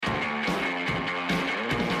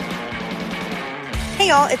Hey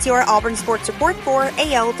y'all, it's your Auburn Sports Report for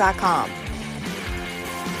AL.com.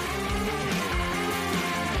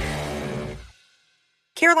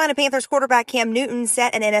 Carolina Panthers quarterback Cam Newton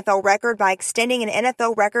set an NFL record by extending an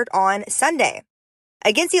NFL record on Sunday.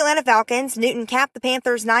 Against the Atlanta Falcons, Newton capped the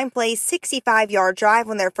Panthers' 9-play, 65-yard drive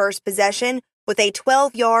on their first possession with a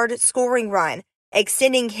 12-yard scoring run,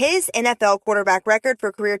 extending his NFL quarterback record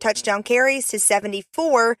for career touchdown carries to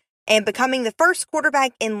 74 and becoming the first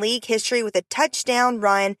quarterback in league history with a touchdown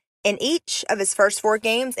run in each of his first 4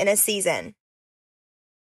 games in a season.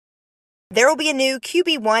 There will be a new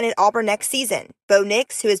QB1 at Auburn next season. Bo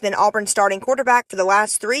Nix, who has been Auburn's starting quarterback for the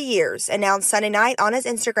last 3 years, announced Sunday night on his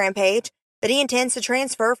Instagram page that he intends to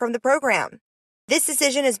transfer from the program. "This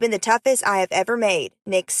decision has been the toughest I have ever made,"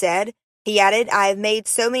 Nix said. He added, "I have made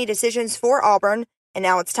so many decisions for Auburn, and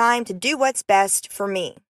now it's time to do what's best for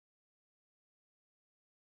me."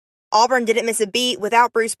 Auburn didn't miss a beat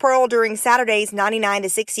without Bruce Pearl during Saturday's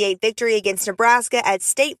 99-68 victory against Nebraska at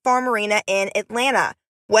State Farm Arena in Atlanta.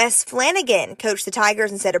 Wes Flanagan coached the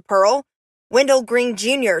Tigers instead of Pearl. Wendell Green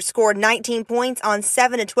Jr. scored 19 points on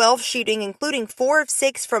 7-12 shooting, including 4 of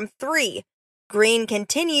 6 from 3. Green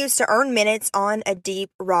continues to earn minutes on a deep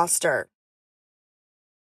roster.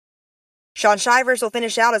 Shaun Shivers will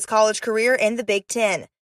finish out his college career in the Big Ten.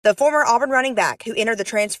 The former Auburn running back, who entered the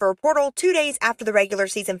transfer portal 2 days after the regular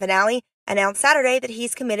season finale, announced Saturday that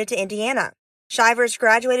he's committed to Indiana. Shivers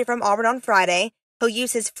graduated from Auburn on Friday. He'll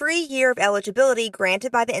use his free year of eligibility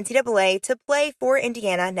granted by the NCAA to play for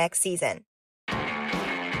Indiana next season.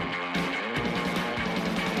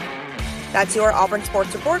 That's your Auburn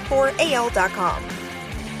Sports Report for AL.com.